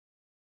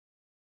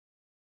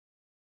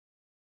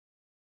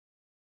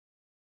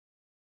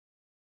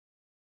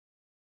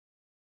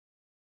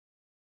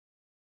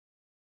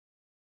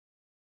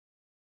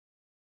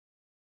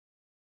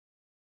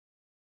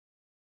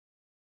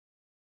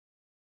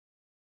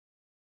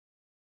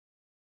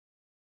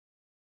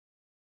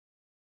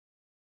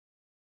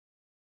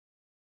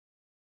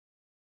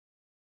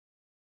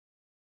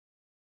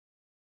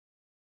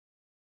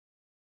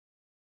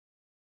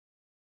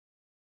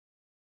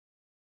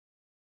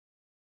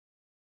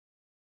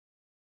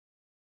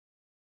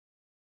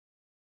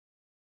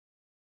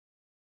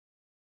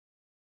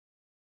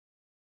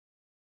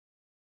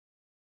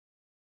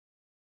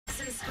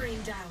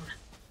screen down.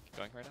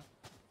 Going right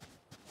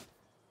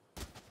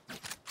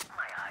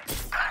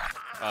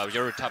now.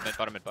 You're top mid,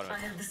 bottom mid, bottom I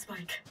mid. have the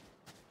spike.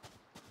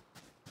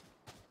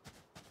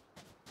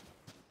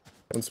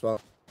 One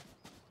spot.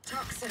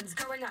 Toxins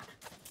going up.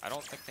 I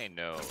don't think they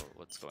know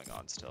what's going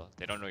on still.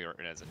 They don't know you're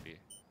in as a B.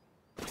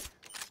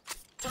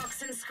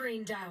 Toxin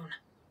screen down.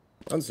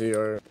 On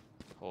CR.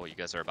 Oh, you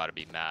guys are about to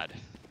be mad.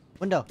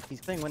 Window.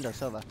 He's clearing window,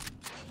 Sova.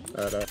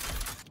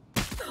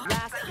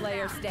 Last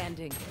player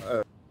standing.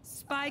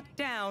 Spike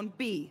down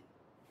B.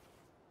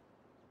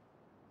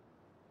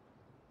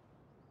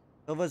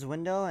 Sova's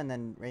window and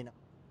then Reyna.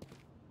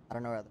 I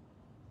don't know where other.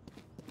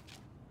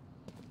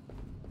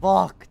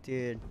 Fuck,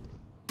 dude.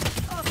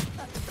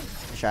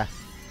 Sure.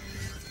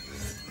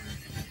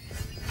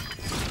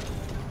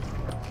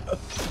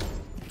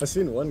 I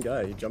seen one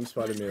guy. He jump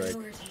spotted me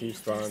like deep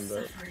spawn,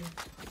 but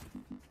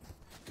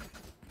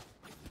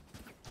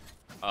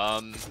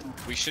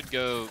we should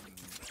go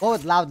What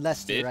would Loud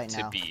Less do mid right to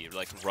now? B.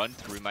 Like run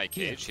through my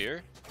cage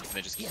here, and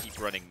then just keep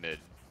running mid.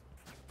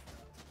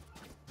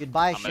 You'd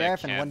buy a I'm gonna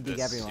sheriff and camp one dig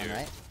this everyone, here.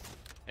 right?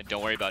 And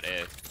don't worry about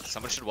A.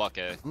 Someone should walk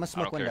A. I'm gonna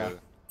smoke I don't care window.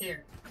 who.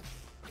 Here.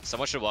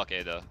 Someone should walk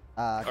A though.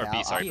 Okay, Or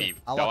B, sorry, B.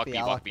 I'll No, walk B,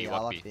 I'll walk B,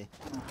 I'll walk B. B.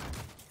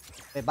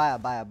 Wait, buy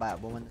it.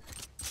 We'll win.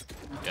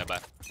 Yeah, bye.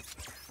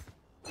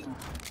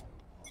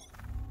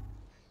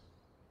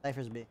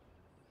 Cypher's B.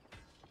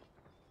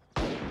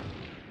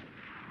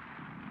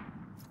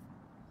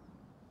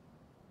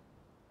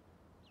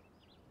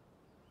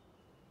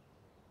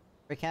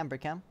 Break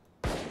cam.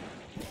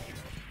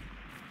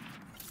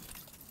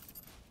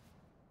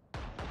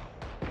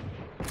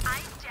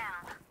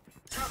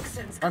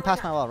 Toxins Run going past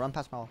up.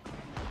 my wall,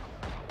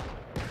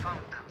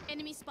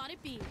 Enemy spotted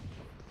B.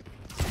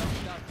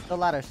 Still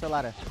ladder.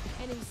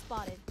 Enemy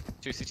spotted.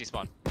 2 CT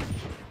spawn.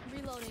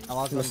 Reloading. My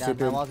wall's going That's down,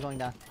 stupid. my wall's going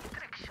down.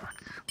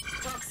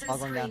 Toxin All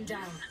going screen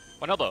down. down.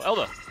 One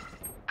elbow.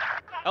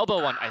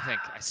 Elbow one, I think.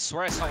 I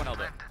swear I saw one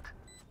elbow.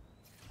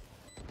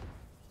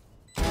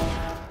 Could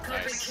be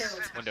Nice.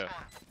 killed. Window.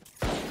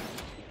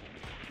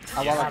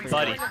 I Yeah, wall up.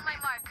 buddy.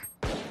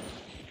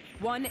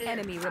 One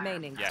enemy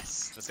remaining.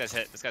 Yes. This guy's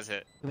hit. Look at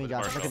me, With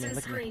Josh. Marshall. Look at me.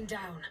 Toxin screen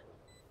down.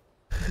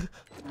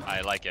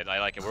 I like it.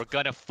 We're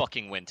gonna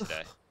fucking win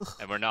today.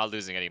 And we're not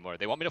losing anymore.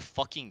 They want me to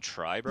fucking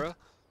try, bro?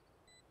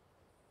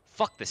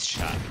 Fuck this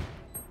chat.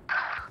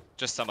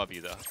 Just some of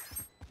you, though.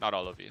 Not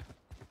all of you.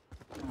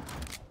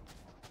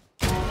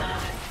 We're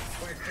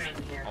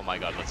clean here. Oh my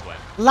god, let's win.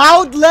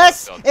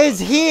 Loudless Go. is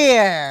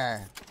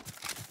here!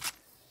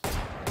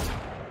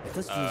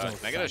 Can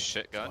I get a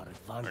shit gun?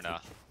 Or nah?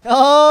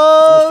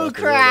 Oh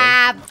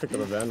crap! pick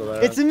up a vandal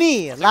there. It's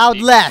me, It's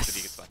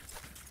Loudless. fine.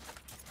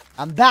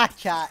 I'm back,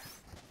 chat.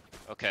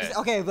 Okay.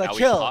 Okay, but now we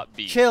chill. pop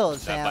B. Chill, That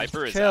Sam.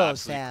 Viper is Chill,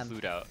 absolutely Sam.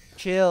 clued out.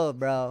 Chill,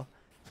 bro.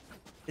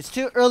 It's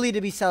too early to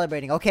be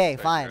celebrating. Okay,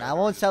 fine. right, I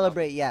won't right.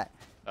 celebrate yet.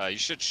 You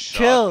should shock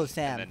Chill, and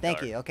Sam. then Thank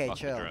dart. you. Okay,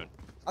 Fucking chill. drone.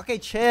 Okay,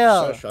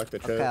 chill. So shocked the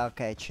trip.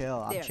 Okay,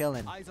 chill. I'm There.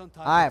 chilling. Eyes on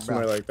target. Alright,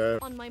 Somewhere bro. like that.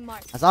 On my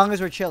mark. As long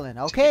as we're chilling.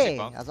 Okay.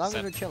 bomb. As long as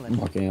Send. we're chilling.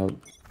 Walking out.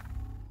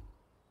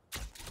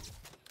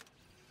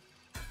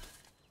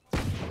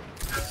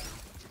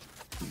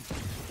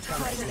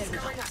 Toxins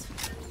going up.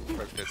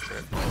 Good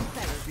trip.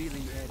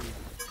 Revealing area.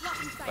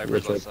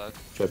 Viper's left side.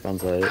 Trip on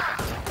site.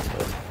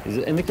 Is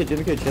it in the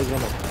kitchen? Chase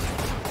one up.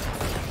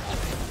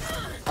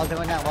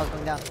 Walls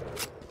going down.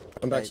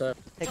 I'm backside.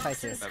 Take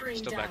fights here. Toxin screen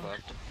Still back down.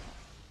 left.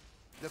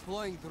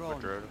 Deploying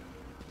drone. Road.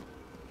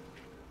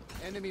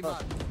 Enemy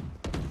mark.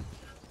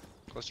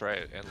 Close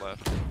right and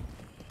left.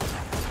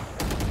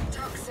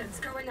 Toxins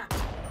going up.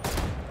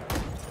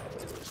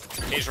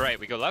 Cage right.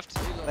 We go left.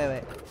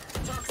 Wait.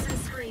 Toxin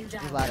screen He's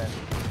down. ladder.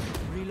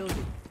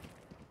 Reloading.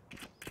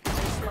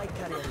 Spike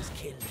carrier is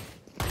killed.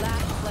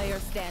 Last player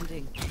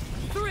standing.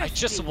 I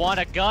just want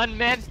a gun,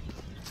 man.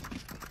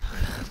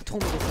 Who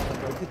told me to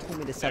celebrate? Who told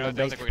me to That was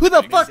celebrate? like we're Who the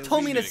gonna do fuck this.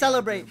 told me to We're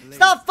celebrate?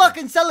 Stop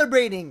fucking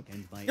celebrating!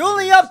 You're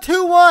only up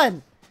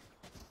 2-1!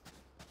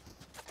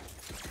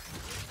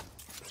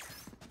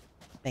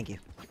 Thank you.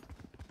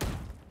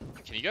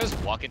 Can you guys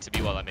walk into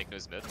B while I make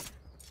nose mid?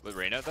 With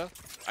Reyna, though?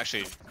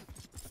 Actually,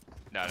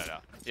 no.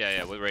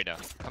 Yeah, with Reyna.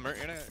 Come here,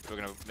 Reyna. We're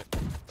gonna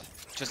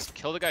just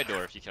kill the guy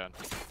door if you can.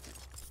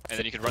 And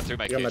then you can run through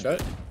my You got my cage.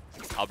 dart?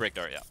 I'll break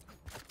dart, yeah.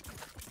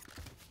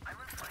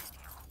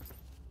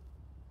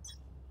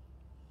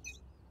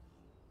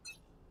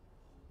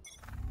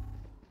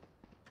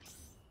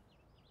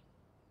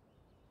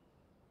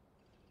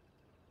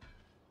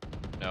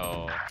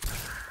 No.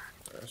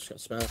 Just got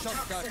smashed. I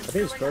Toxins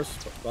think he's going close.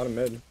 Bottom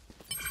mid. We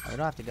don't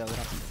have to go. up.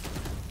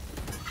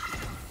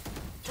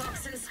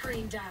 Toxin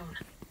screen down.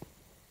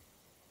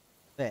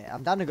 Wait,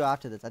 I'm down to go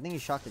after this. I think he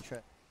shocked the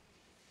trip.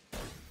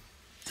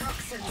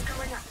 Toxins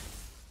going up.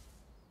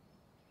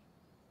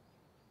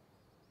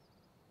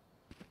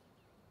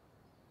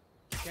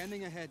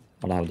 Scanning ahead.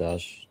 I'll have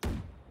dash.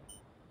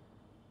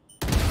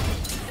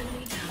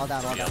 Enemy down. All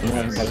down.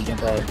 Gotta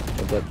jump out.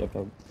 Jump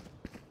out.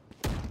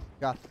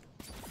 Drop.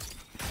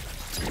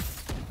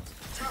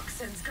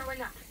 Toxins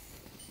going up.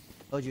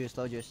 Low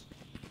juice.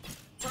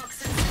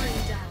 Toxin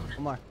screen down.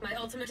 One more. My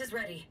ultimate is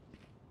ready.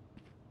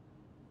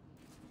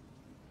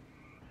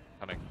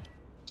 Coming.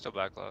 Still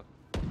back low.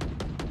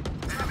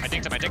 I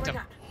dinked him, I dinked him. Going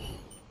up.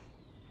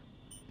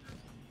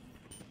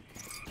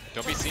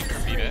 Don't be seen Toxin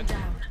from B screen mid.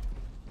 down.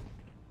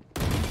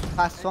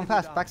 Pass, swung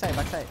past. Backside,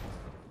 backside.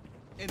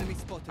 Enemy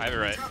spotted. I have it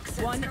right. Toxins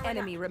One going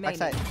enemy up. remaining.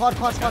 Backside.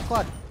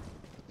 Quad.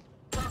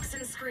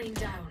 Toxin screen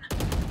down.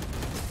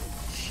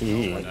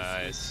 Jeez.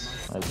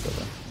 Nice. That's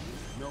good.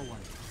 No one.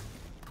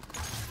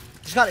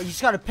 You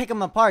just gotta pick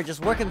him apart.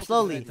 Just work him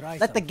slowly.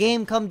 Let the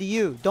game come to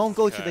you. Don't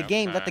go to the Okay,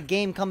 game. Let okay. the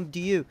game come to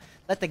you.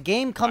 Let the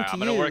game come Alright, to I'm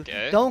gonna you. work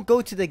A. Don't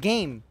go to the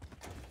game.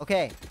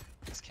 Okay.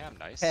 This cam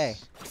nice. Okay.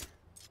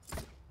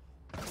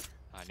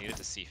 I needed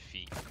to see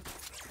feet.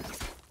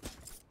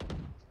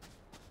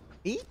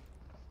 Feet?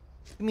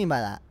 What do you mean by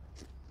that?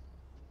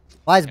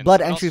 Why is Can blood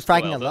someone entry else go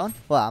fragging Elbow? alone?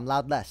 Well, I'm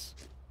loud less.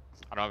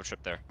 I don't have a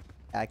trip there.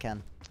 Yeah, I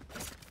can.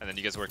 And then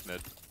you guys work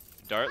mid.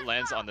 Dart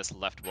lands on this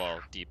left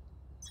wall, deep.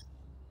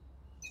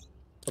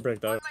 I'll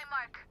break that.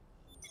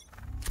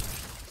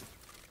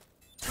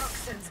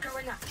 Toxins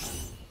going up.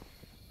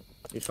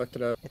 You fucked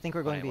it up. I think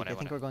we're going B. 1A, I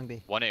think we're going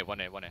B. 1A,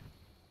 1A, 1A.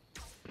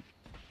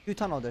 Two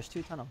tunnel. There's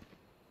two tunnel.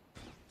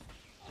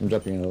 I'm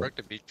jumping out. Work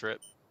the beat trip.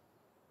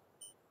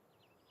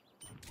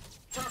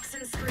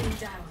 Toxin screen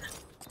down.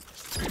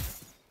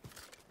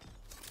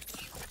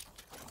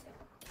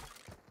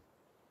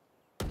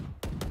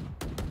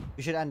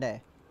 We should end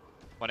A.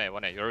 1A,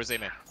 1A. You're always A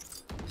man.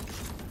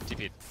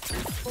 TP'd.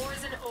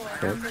 Poison orb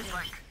Okay. emitting.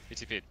 He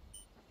TP'd. You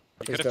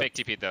He's could have dead. fake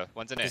TP'd though.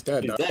 One's in A. He's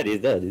dead. He's No. dead,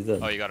 he's dead, he's dead.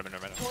 Oh, you got him in a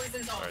minute.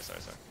 Poison's Sorry, off.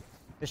 sorry, sorry.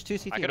 There's two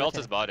CT. I could right ult there.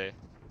 his body.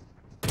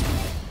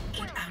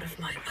 Get out of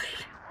my way.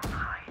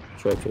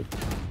 Sure.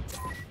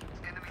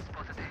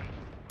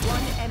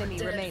 One enemy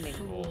remaining.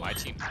 Oh, my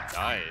team's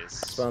nice.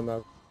 Spawn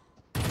out.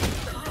 They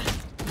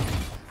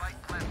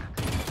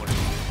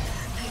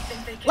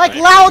think they can Like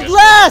Right, loud good.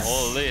 less!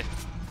 Holy.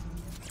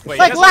 Wait,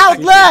 Like he has loud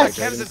like- less!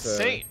 That cam's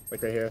insane.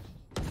 Like right here.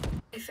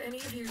 If any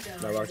of you die,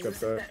 No, locked up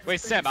there. Wait,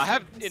 Sam, I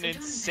have an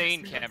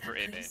insane cam for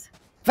A main.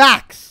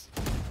 Facts!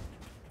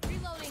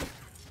 Reloading.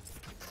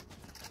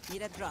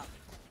 Need a drop.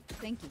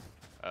 Thank you.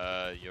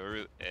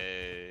 Yoru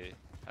A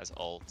has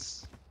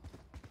ults.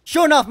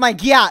 Showing off my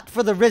Gyat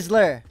for the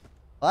Rizzler.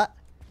 What?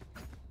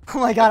 Oh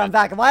my god, I'm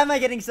back. Why am I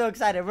getting so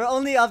excited? We're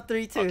only up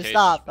 3-2. Okay,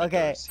 Stop. mid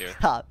Okay. doors here.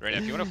 Stop. Right,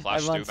 if you wanna flash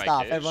Everyone through my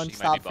stop. cage, Everyone he might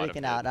stop be bottom freaking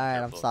mid. out. Alright,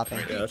 I'm Careful. stopping.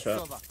 Yeah, that's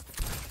right.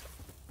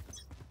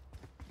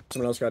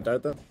 Someone else got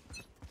died though?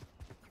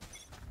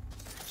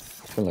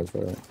 Can look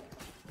for it.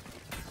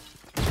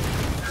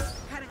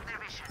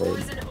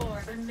 Poison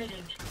orb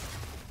emitting.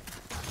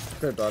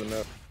 Good bottom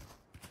up.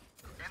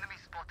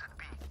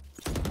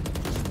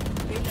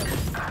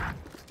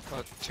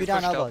 Oh, Two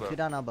down pushed elbow. Two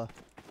down elbow.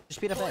 Just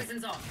speed up A.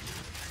 Poison's off.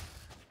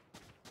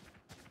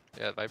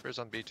 Yeah, Viper's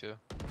on B too.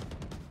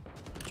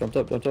 Jumped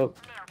up. I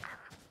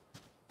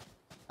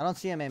don't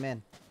see him,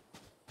 amen.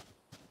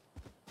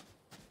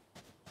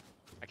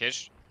 My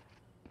cage.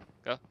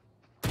 Go.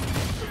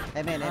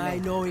 Amen, I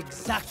amen. know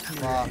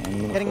exactly. Wow. I'm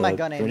gonna Getting my flood.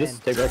 gun, Can we amen.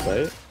 just take back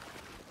site?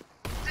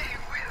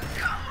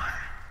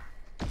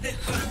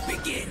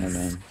 Oh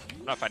man.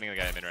 I'm not fighting the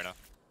guy I'm in right now.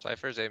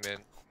 Cypher's A main.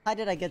 Why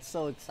did I get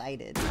so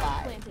excited?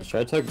 Why? Planted.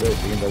 Try to tuck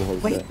both, you can double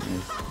hold Wait. that.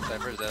 Nice.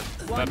 Cypher's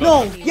dead. One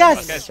No, enemy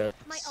yes! remaining.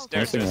 My ult.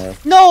 Stairs, Nothing stairs.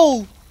 left.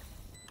 No!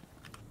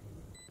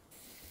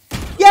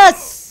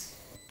 Yes!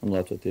 I'm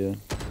left with you.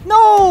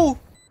 No!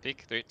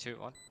 Peek, 3, 2,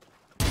 1.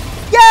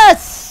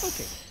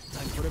 Yes!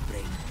 Time for a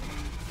break.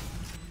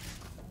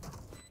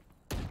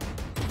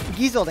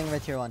 He's holding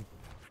right here one.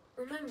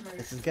 Remember,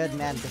 This is good,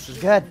 man. no This is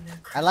one good. in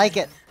a I like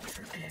it.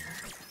 for air.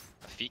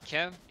 Feet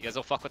cam? You guys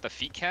will fuck with the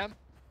feet cam?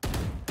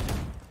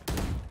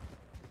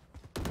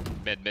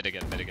 Mid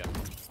again.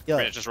 Yo,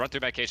 Right, just run through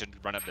my cage and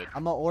run up mid.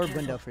 I'm a orb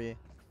window for you.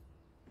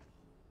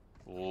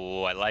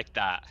 Ooh, I like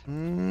that.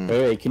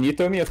 Wait, can you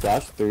throw me a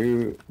flash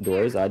through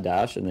doors? I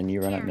dash, and then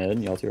you run up mid,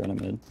 and you also run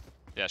up mid.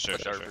 Yeah, sure.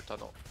 Dart for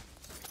tunnel.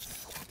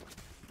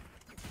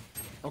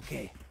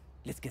 Okay,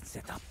 let's get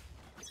set up.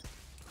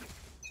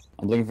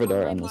 I'm looking for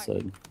dart on this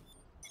side.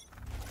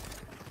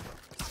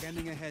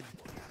 Scanning ahead.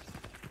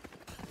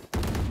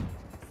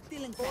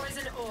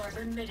 Poison orb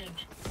emitting.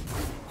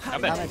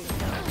 I'm Damn in. it.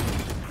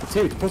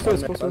 Hey, push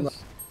those, push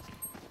those.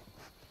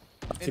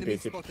 Enemy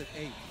TP. spotted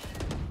A.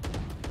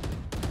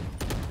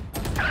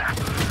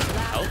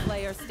 Last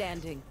player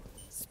standing.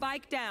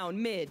 Spike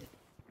down mid.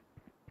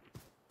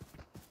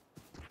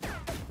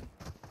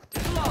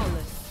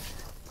 Flawless.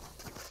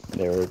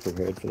 They were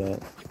prepared for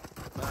that.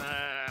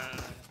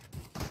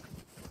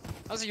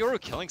 How's Yoru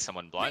killing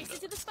someone blind? Race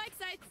to the spike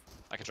sites.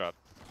 I can drop.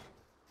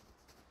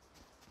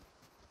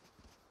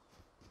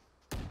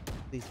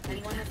 Please, please.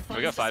 Anyone have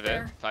We got funds to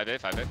 5A. spare?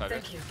 5A.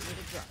 Thank you.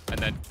 And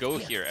then go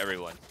here,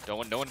 everyone. No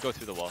one go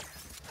through the wall.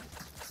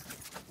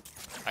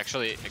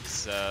 Actually,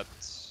 except...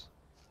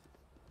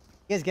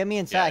 You guys get me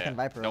inside, I can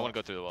Viper No roll. one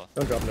go through the wall.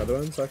 Don't drop another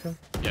one, Saka.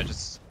 Yeah,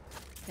 just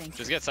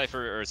get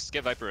Cypher or just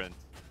get Viper in.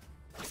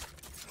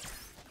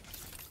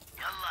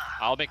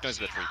 I'll make noise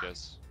with you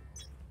guys.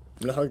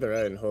 I'm gonna hug the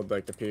right and hold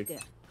like the peak.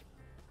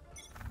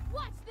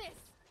 Watch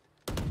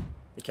this.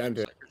 You can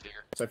do it.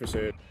 Cypher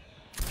suit.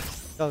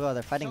 Go,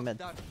 they're fighting mid.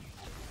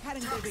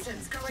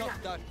 Toxins going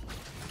up.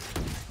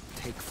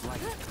 Take flight.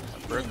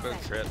 Broke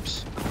both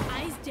trips.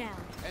 Eyes down.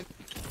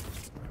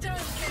 Don't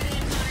get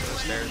in my way.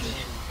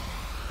 Stairs.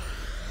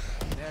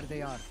 There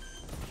they are.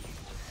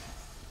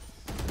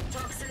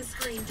 Toxin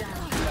screen down.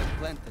 Flag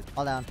planted.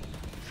 All down.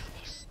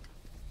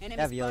 Enemy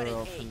They have yellow spotted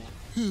roll A. for me.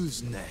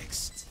 Who's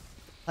next?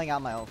 Playing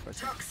out my ult first.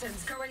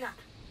 Toxins going up.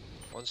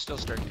 One's still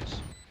staircase.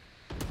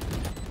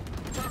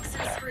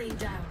 Toxin screen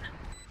down.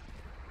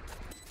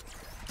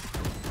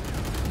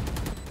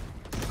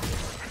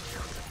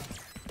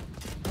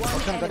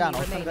 Ult's gonna go down.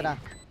 Ult's gonna go down.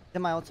 It's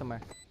in my ult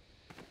somewhere.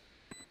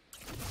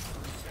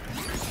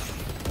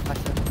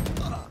 Touched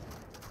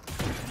it.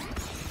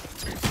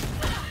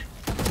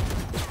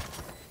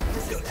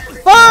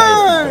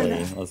 Burn!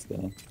 Hey, let's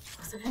go.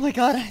 Oh my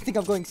god, I think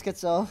I'm going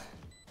schizo.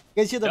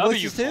 You guys hear the W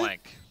voices too?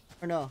 flank.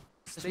 Or no?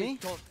 Just me?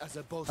 Taught as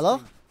a bow Hello?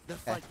 string. The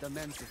fight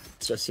demands it.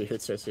 It's just you.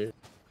 It's just you.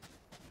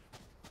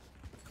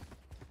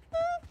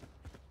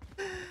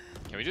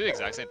 Can we do the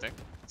exact same thing?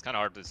 It's kind of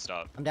hard to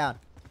stop. I'm down.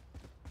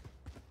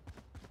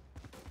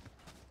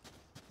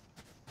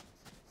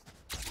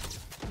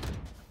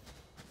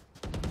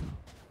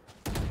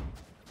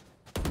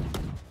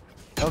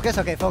 Focus,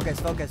 okay,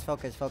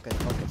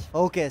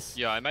 focus.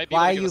 Yeah, I might be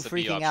Why are able to you give us a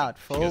B freaking option. out?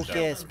 You guys don't.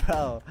 Focus,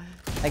 bro.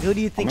 Like, who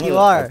do you think I'm you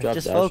gonna- are? I've dropped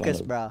Just dash on focus,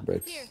 the bro.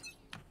 bricks. Here.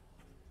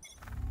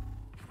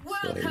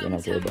 you're gonna Welcome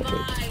have to to worry about my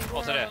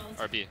Ult today. world.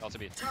 Or B. Ult to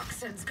B.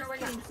 Toxins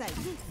going up.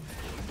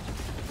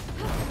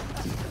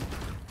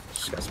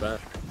 Just got spat.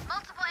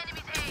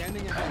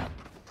 Standing ahead.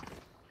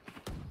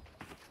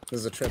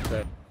 There's a trip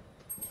there.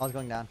 I was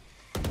going down.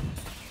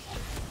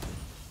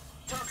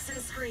 Toxin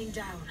screen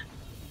down.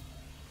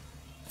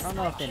 I don't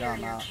know if they know I'm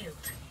Carrier out.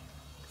 killed.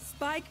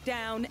 Spike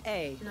down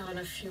A. Not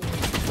a few.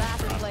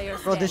 Last player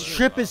Bro, this standing.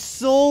 trip is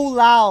so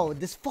loud.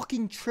 This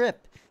fucking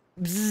trip.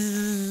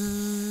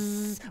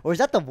 Bzzz. Or is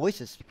that the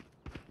voices?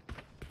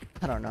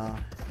 I don't know.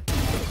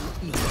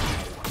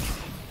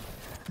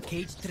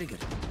 Cage triggered.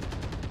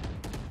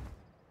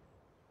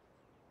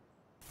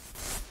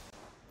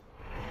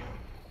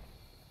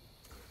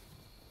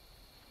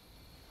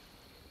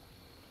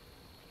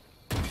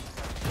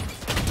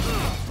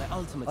 My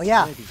ultimate. Oh,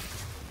 yeah. Ready.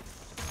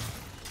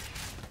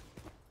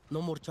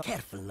 No more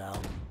careful now.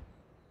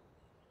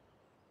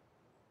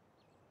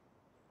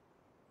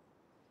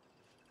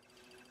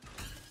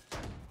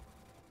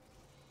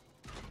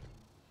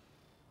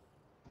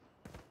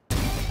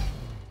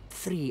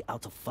 Three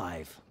out of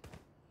 5.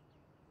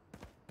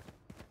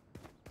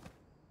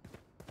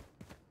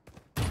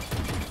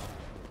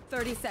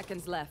 $30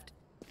 seconds left.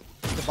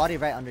 The body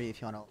right under you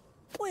if you want to.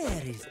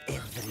 Where is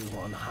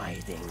everyone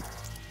hiding?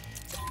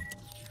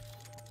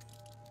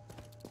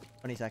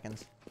 20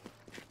 seconds.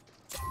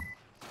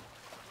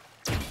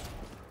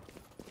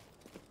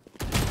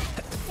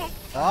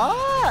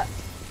 What?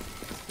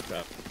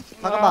 Crap.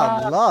 Talk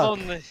about luck.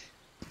 Only.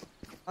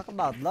 Talk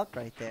about luck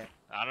right there.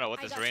 I don't know what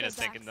I this got Reyna's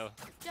your thinking though.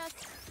 backs.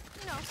 Just,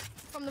 you know,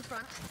 from the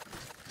front.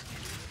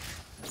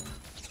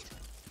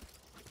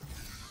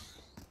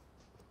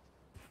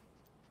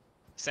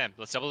 Sam,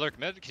 let's double lurk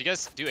mid. Can you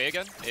guys do A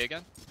again? A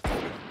again?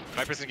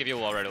 Viper's gonna give you a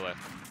wall right away.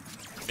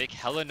 Make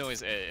hella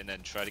noise A and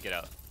then try to get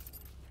out.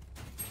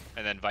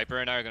 And then Viper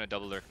and I are gonna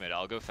double lurk mid.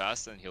 I'll go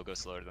fast and he'll go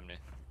slower than me.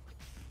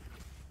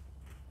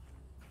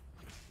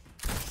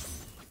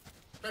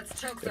 Let's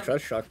choke They them. try to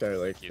shock there,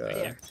 like, Thank you,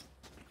 thank you.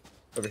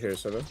 over here,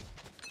 Soda.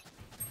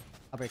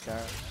 I'll break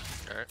that.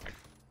 Alright.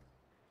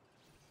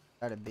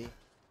 Started B.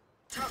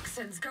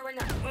 Toxins going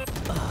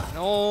up.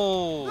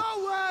 No!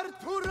 Nowhere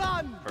to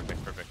run!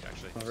 Perfect, perfect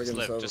actually. Oh, we're Just getting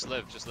live, so- just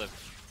live, just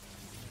live.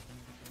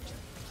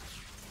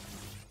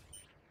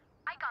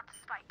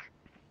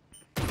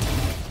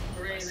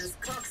 Reyna's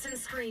toxin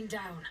screen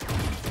down.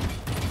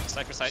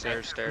 Cypher side.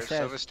 Stairs, stairs,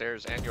 Stairs. Sova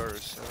stairs, and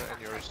yours. Sova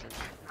and yours stairs.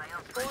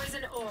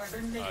 Poison orb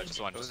emitted.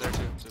 Just one, Who's just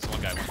there one. too? Just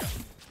one guy, one guy.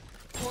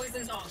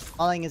 Poison's off.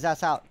 Calling his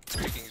ass out.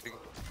 Speaking, speaking.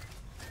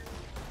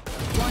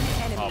 One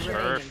enemy Oh, remaining.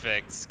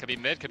 perfect. Could be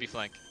mid, could be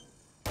flank.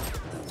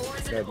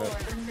 Poison Dead, orb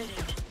dead.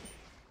 emitted.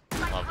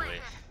 Lovely.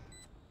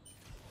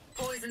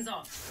 Poison's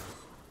off.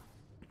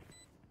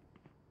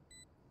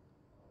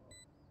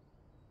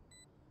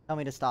 Tell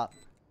me to stop.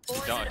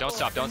 Poison Don't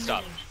stop, orb don't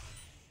stop. emitted.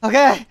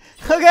 Okay.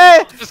 Okay.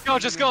 Just go,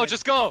 just go,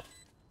 just go!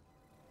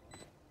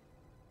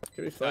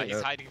 Could be fun.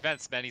 He's hiding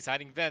vents, man. He's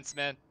hiding vents,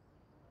 man.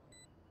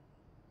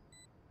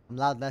 I'm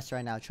loud less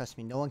right now. Trust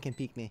me. No one can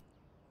peek me.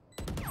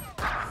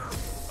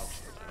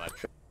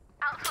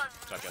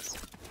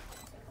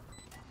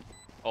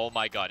 Oh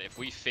my god, if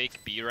we fake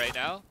B right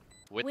now,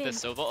 with Win. the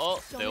Sova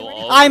ult, Show they me will where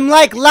to all. go. I'm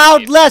like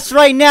loud less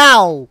right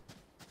now.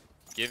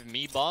 Give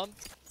me bomb,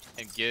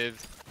 and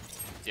give.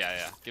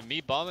 Yeah. Give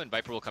me bomb, and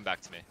Viper will come back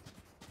to me.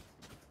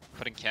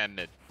 Putting cam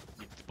mid.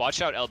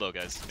 Watch out elbow,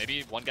 guys.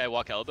 Maybe one guy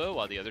walk elbow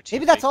while the other two.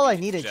 Maybe that's fake all I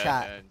B, needed, Jet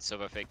chat. And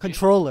Sova fake B.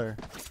 Controller.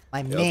 My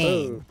Yeah,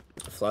 main.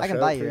 I'll flash I can out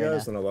buy for you you right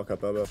guys, now. and I'll walk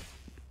up elbow.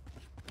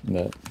 No.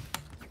 You're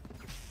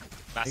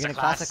Master gonna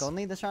class. classic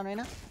only this round right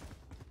now?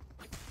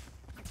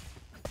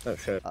 Oh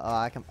shit. Oh,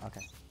 I can.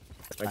 Okay.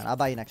 Fine, I'll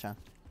buy you next round.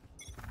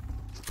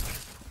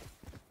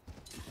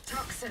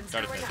 Toxins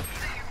Started going mid. up.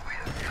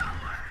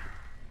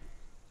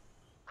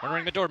 One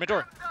running mid door, mid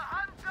door.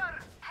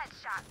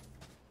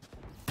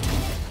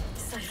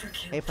 Cypher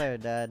kill. A player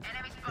dead.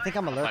 I think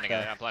I'm alert planning though.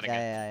 it, I'm planning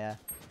yeah.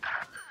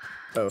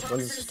 Oh, Toxin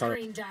one's tunnel.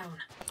 screen down.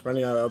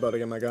 Running out of elbow to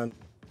get my gun.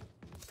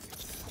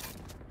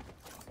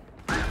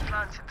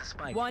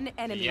 One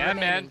enemy Yeah, remaining.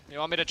 man. You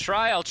want me to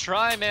try? I'll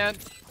try, man.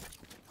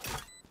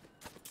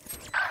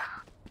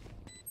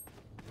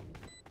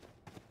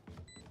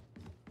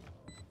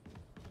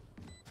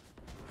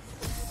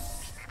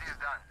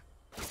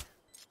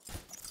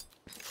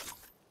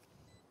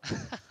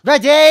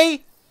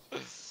 Ready?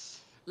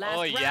 Last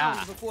Oh, round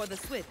yeah. before the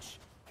switch.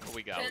 What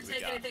we got? Can't What we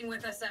take got? anything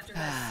with us after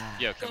this.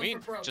 Yo, can Go we for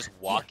broke. just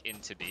walk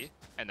into B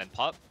and then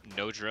pop?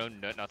 No drone,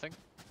 no nothing.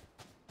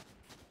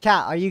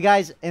 Cat, are you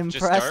guys Just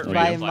impressed start,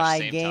 by radio flash, my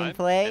same time,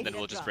 gameplay? and then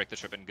we'll just break the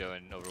trip and go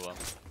and overwhelm.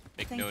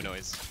 Make no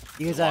noise.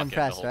 You guys Walk are in the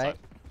impressed, whole right?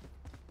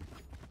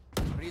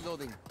 time.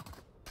 Reloading.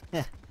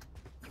 You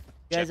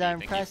guys Check are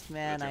me, thank you. impressed,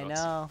 man. Go I through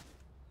know.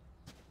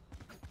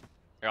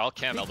 Here, I'll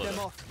cam Pick elbow them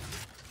though.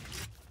 off.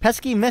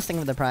 Pesky missing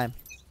with the prime.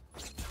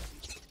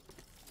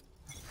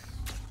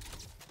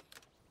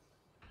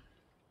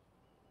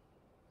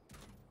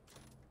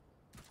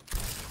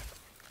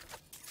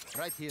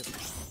 Right here.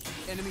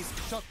 Enemies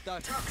shot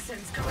down.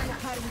 Toxins going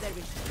up.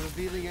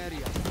 Revealing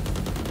area.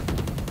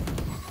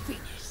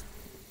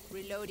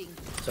 Reloading.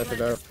 Cypher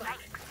down.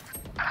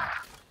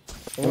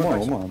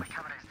 One more.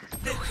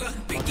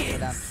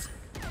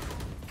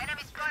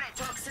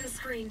 Toxin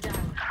screen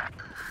down.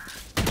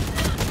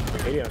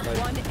 80 on light.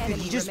 One enemy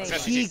He just remaining.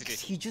 peeks.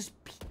 He just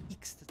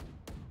peeks.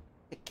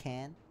 The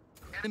can.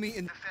 Enemy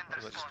in. I'm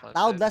gonna just plant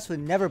Loud it. Les would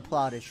never pull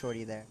out his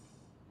shorty there.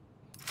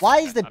 Why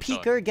is the I'm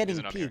telling peeker you, getting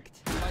he's up here. peeked?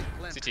 Spike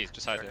plant. CT,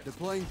 just hide there.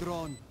 Deploying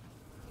drone.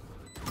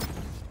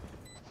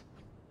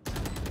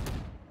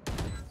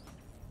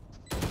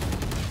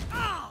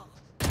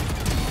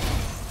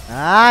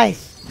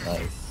 Nice.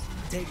 Nice.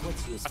 Take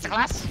what's That's useful. a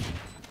class.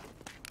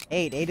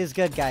 8 is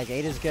good, guys.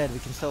 8 is good. We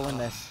can still win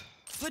this.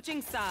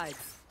 Switching sides.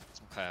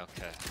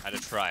 Okay. I had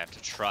to try. I have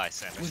to try,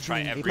 Sam. I have to try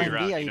Are you every playing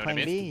round. B? Are You you know what I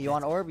playing mean? B? You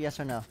want orb? Yes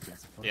or no?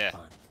 Just for Yeah.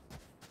 fun.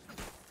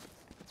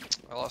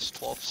 I lost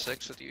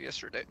 12-6 with you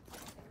yesterday.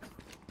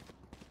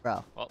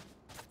 Bro. Well.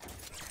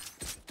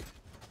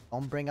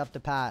 Don't bring up the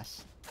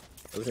pass.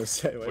 I was gonna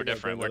say, why We're you gotta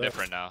different. bring We're that up?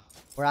 different now.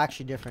 We're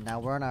actually different now.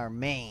 We're on our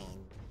main.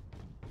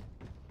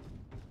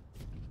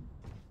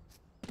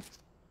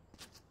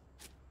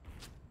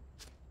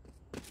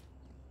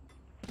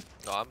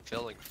 No, I'm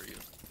feeling for you.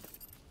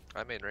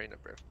 I made Reina,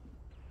 bro.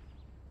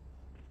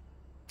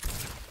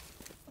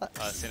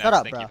 Synapse, Shut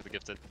up, thank bro. you for the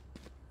gifted.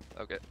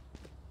 Okay.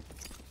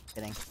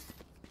 Kidding.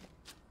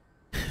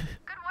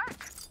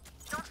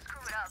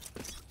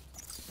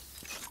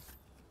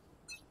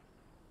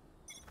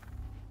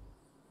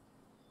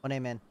 One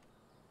aim in.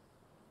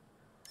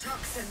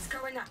 Toxins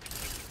going up.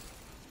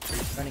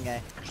 Running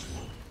A.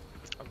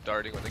 I'm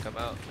darting when they come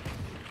out.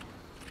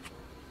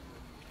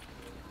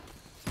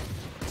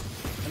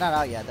 They're not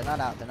out yet. They're not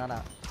out. They're not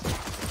out.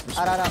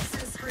 Out.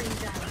 Toxin screen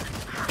down.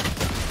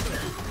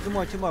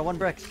 Two more. One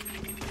bricks.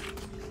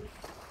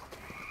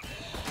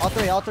 All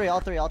three. All three.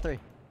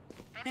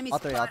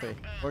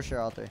 For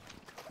sure, all three.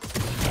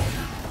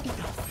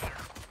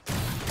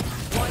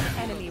 One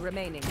enemy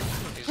remaining.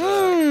 He's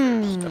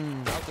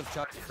Out of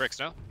shot. Bricks,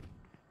 no?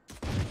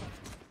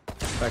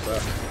 Back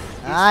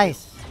left.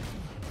 Nice.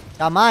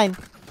 Got mine.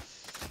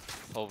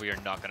 Oh, we are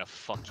not gonna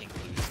fucking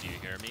lose. Do you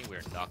hear me?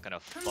 We're not gonna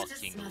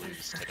fucking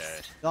lose today.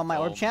 You want my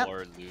orb No champ?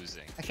 more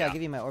losing. Actually, yeah. I'll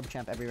give you my orb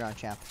champ every round,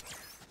 champ.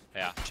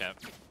 Yeah, champ.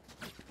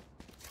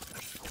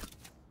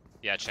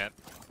 Yeah, champ.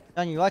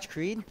 John, you watch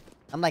Creed?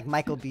 I'm like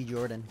Michael B.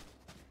 Jordan.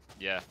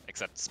 Yeah,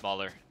 except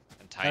smaller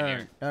and No,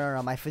 tinier.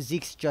 no. My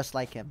physique's just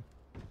like him.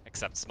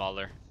 Except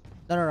smaller.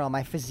 No.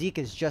 My physique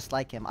is just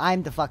like him.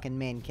 I'm the fucking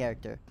main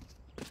character.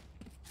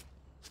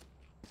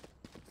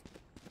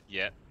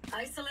 Yeah,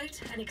 Isolate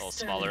and a little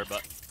exterminate. smaller,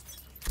 but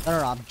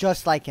No. I'm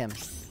just like him.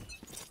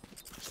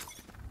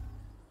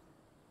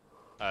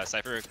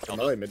 Cypher I'm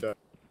elbow. mid door.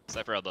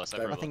 Cypher elbow.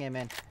 Cypher elbow. Nothing aim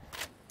in.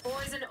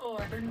 Poison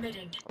orb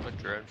emitting. I'm a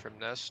drone from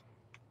Nest.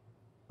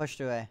 Push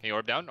to A. Can you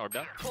orb down? Orb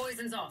down?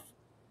 Poison's off.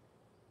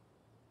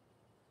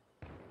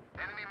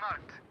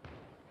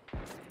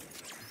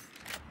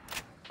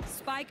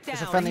 Spike down.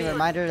 Just a friendly mid.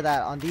 reminder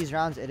that on these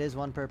rounds, it is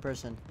one per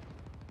person.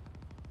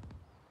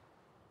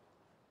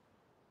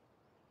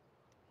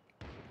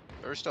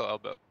 There's still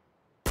elbow.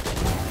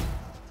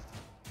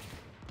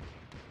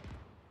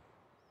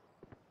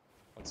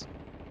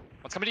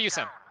 What's coming to you,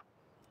 Sam?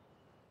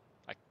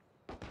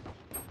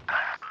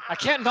 I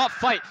can't not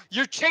fight.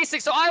 You're chasing,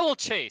 so I will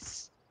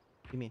chase.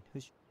 You mean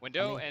who's?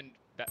 Window I and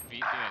B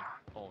in.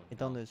 Oh, Hey,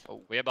 don't lose. oh,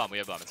 we have bomb.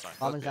 It's fine.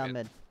 Bomb is Okay, down man.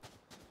 mid.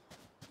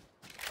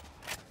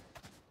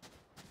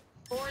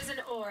 Poison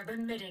orb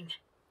emitting.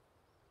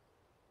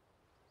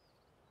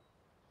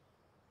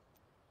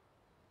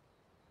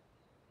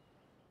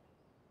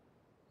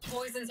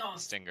 Poison's off.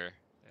 Stinger.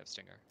 They have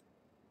stinger.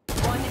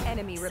 One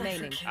enemy Cypher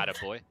remaining. kill.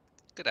 Attaboy.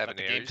 Could have Let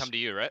an the game Ares. come to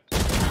you, right?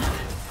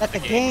 Let the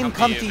game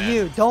come to man.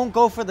 you. Don't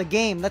go for the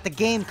game. Let the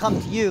game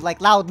come to you.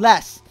 Like Loud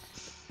Less.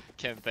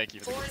 Kim, thank you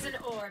for the Poison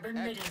orb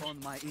emitting. Act on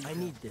my intel. I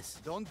need this.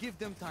 Don't give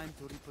them time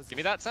to reposition. Give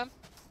me that, Sam.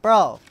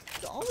 Bro,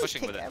 you always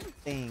pushing take with it.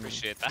 everything.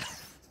 Appreciate that.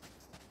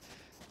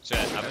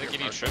 Jet, I'm gonna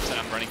give you trips and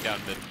I'm running down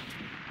mid.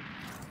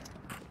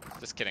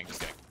 Just kidding, just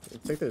kidding.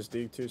 Take this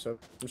D too, so I'm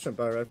just gonna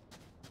buy right.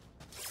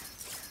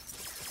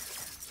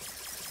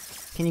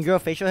 Can you grow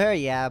facial hair?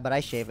 Yeah, but I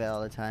shave it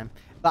all the time.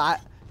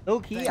 But low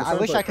key, I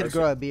wish I could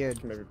grow a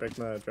beard. Maybe break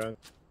my drone.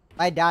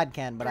 My dad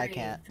can, but I Breathe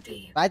can't.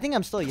 deep. But I think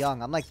I'm still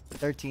young. I'm like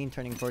 13,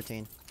 turning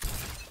 14.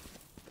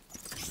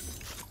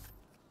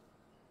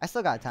 I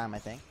still got time, I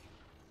think.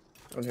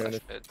 I'm hearing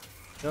it. Mid.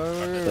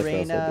 Go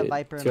Reyna,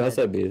 Viper, Two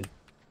outside mid. B.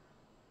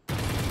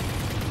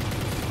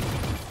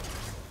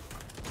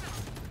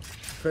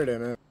 Cleared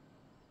it, man.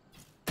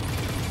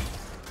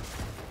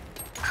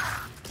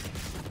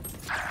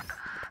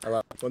 I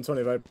love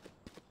 125.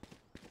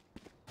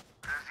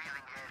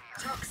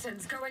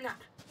 Toxins going up.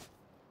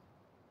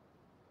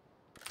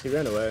 He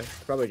ran away.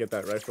 Probably get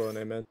that rifle in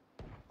amen.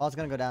 Ball's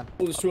gonna go down.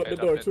 Oh, there's two up Okay,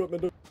 the door, mid. two up the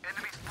door.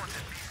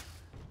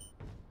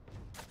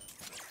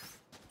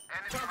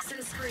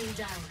 Toxin screen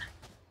down.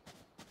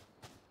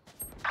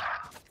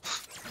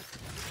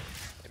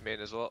 In main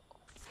as well.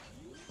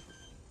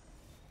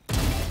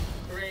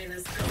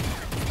 Reyna's gone.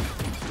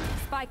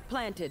 Spike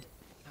planted.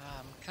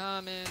 I'm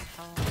coming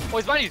home. Oh,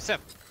 he's behind you, Sam.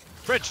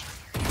 Bridge.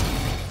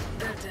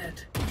 They're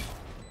dead.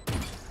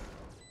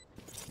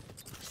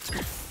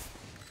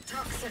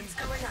 Toxins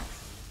going up.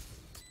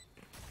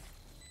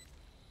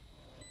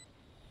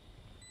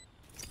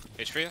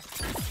 H for you.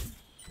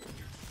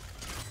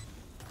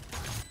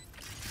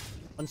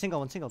 One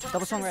single. Double swing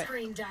Toxin right.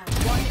 screen down.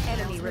 One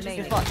enemy Good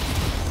remaining. spot.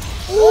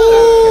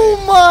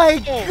 Oh my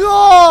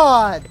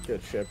god!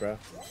 Good shit, bro.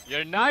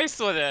 You're nice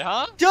with it,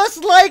 huh?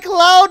 Just like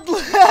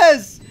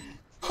Loudless!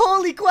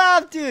 Holy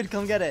crap, dude!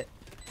 Come get it.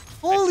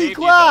 Holy saved you,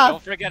 though. crap!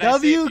 Don't forget I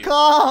saved W you.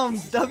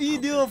 comms! W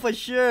duo for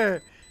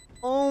sure.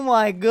 Oh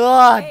my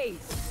god!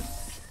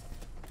 Ace.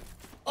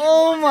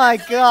 Oh my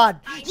god!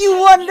 You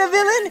won the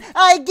villain?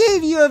 I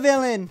gave you a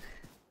villain!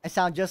 I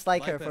sound just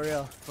like her, for Viper,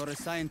 real. For a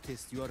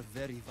scientist, you are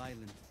very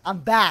violent. I'm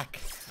back!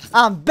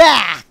 I'm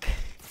back!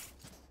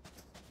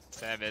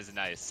 Sam is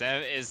nice.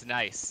 Sam is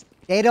nice.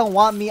 They don't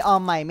want me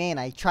on my main.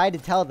 I tried to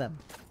tell them.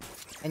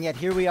 And yet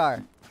here we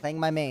are, playing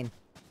my main.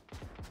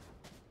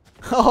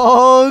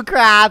 Oh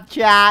crap,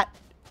 chat!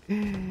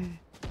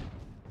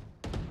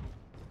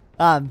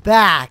 I'm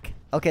back!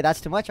 Okay,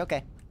 that's too much?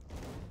 Okay.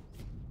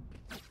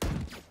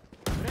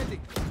 Ready.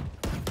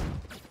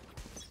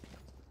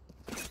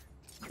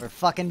 We're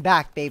fucking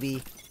back,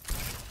 baby.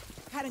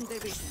 Cutting the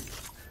vision.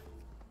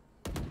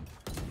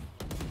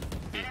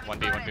 B,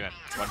 1B, 1B man.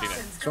 1B man.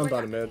 Toxins One going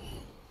bottom up.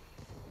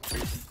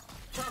 mid.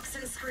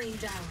 Toxin screen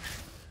down.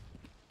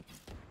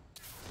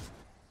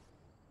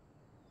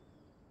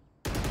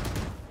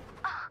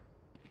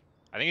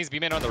 I think he's B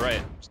main on the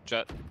right.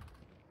 Jet.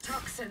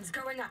 Toxins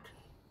going up.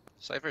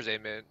 Cypher's A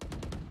main.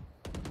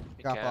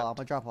 He Drop can't. all. I'm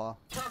gonna drop all.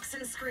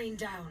 Toxin screen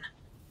down.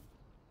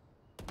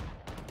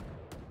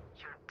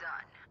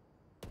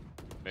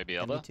 Maybe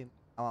Yeah, me Elba. too.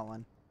 I want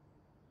one.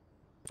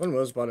 One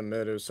was bottom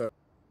mid. It was so.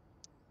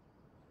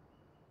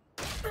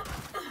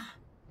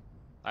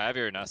 I have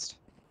your nest.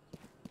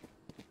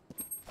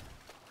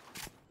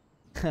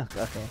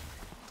 Okay.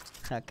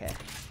 Okay.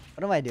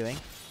 What am I doing?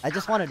 I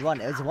just wanted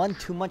one. Is one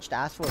too much to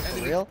ask for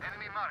real?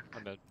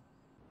 I'm mid.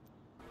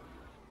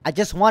 I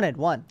just wanted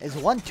one. Is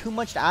one too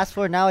much to ask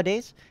for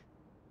nowadays?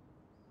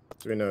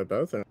 Do we know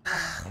both? Or?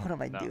 What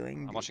am I No,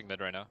 doing? I'm watching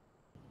mid right now.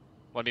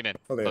 1B mid.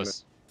 Oh, they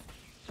Close.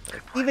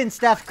 Even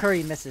Steph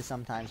Curry misses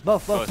sometimes.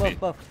 Both. Both B.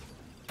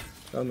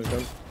 Down the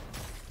gun.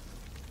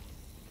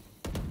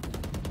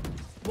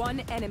 One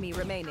enemy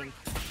remaining.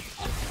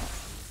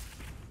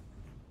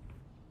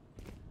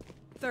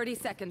 30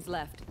 seconds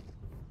left.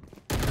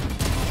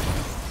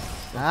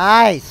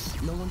 Nice.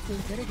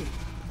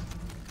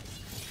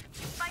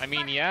 I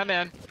mean, yeah,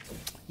 man.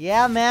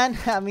 Yeah, man.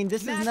 I mean,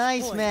 this is Match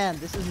nice, point. man.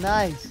 This is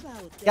nice.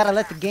 Gotta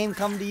let the game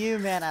come to you,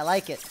 man. I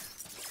like it.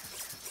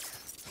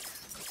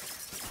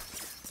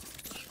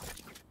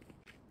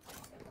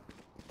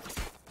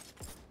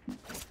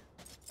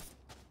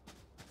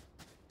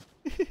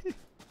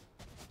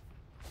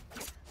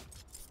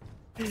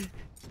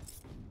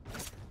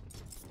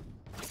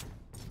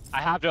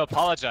 I have to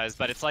apologize,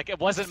 but it's like it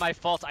wasn't my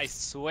fault. I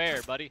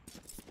swear, buddy.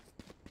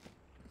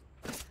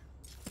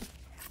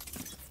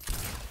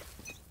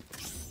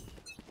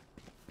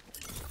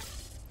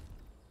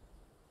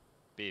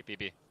 B.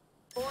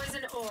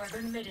 Poison orb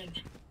emitting.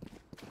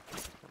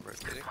 I'm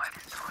rotating.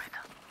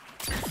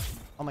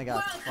 Oh my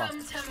god. Fuck.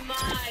 Welcome to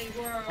my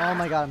world. Oh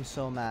my god, I'm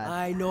so mad.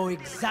 I know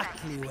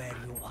exactly where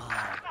you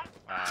are.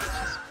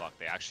 Just fuck.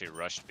 They actually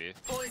rushed B.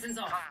 Poison's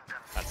off.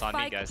 That's on me,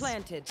 Spike guys.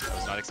 planted. I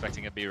was not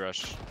expecting a B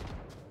rush.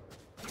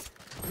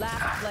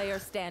 Last player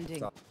standing.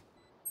 Stop.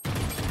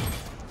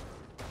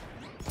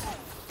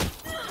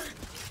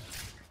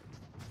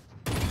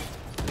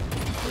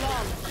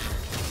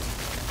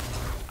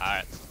 Flawless.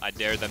 Alright. I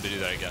dare them to do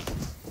that again.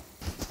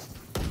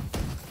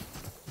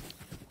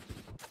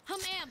 I'm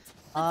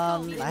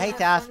amped. I hate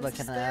to ask, but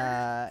can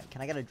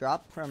I get a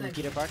drop from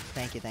Peter Park?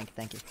 Thank you.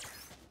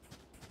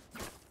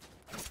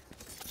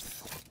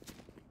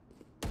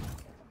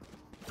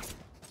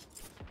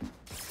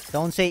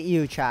 Don't say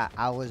ew, chat.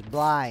 I was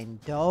blind.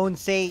 Don't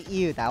say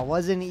ew. That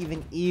wasn't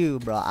even ew,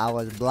 bro. I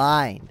was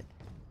blind.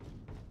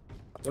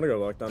 I'm gonna go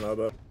lock down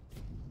elbow.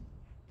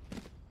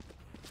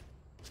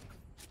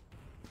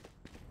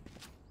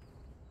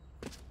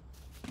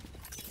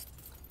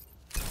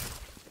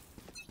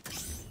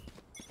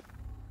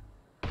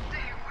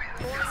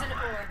 Poison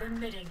orb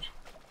emitting.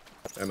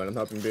 Hey man, I'm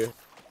helping B.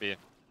 B.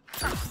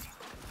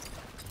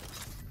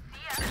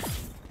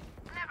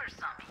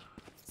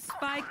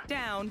 Spike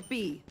down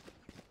B.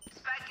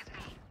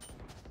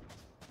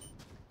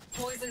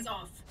 Poison's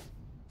off.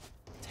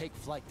 Take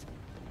flight.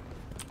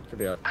 Could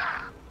be out.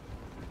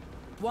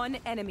 One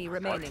enemy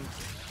remaining.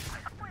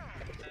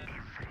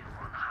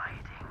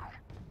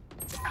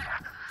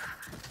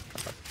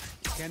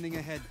 Scanning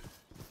ahead.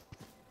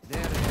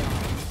 There they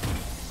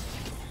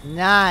are.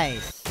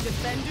 Nice.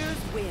 Defenders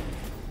win.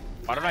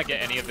 Why don't I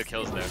get any of the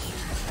kills there?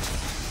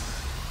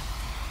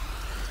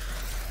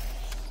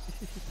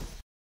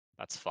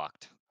 That's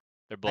fucked.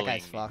 They're That bullying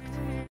guy's me.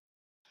 fucked.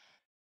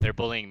 They're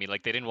bullying me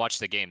like they didn't watch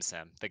the game,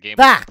 Sam. The game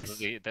Facts!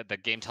 the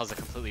game tells a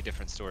completely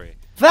different story.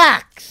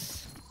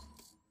 Facts!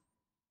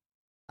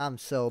 I'm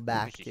so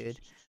back, dude.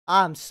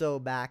 I'm so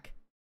back.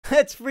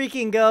 Let's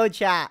freaking go,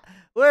 chat.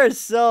 We're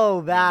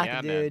so back,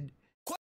 Yeah, man. dude.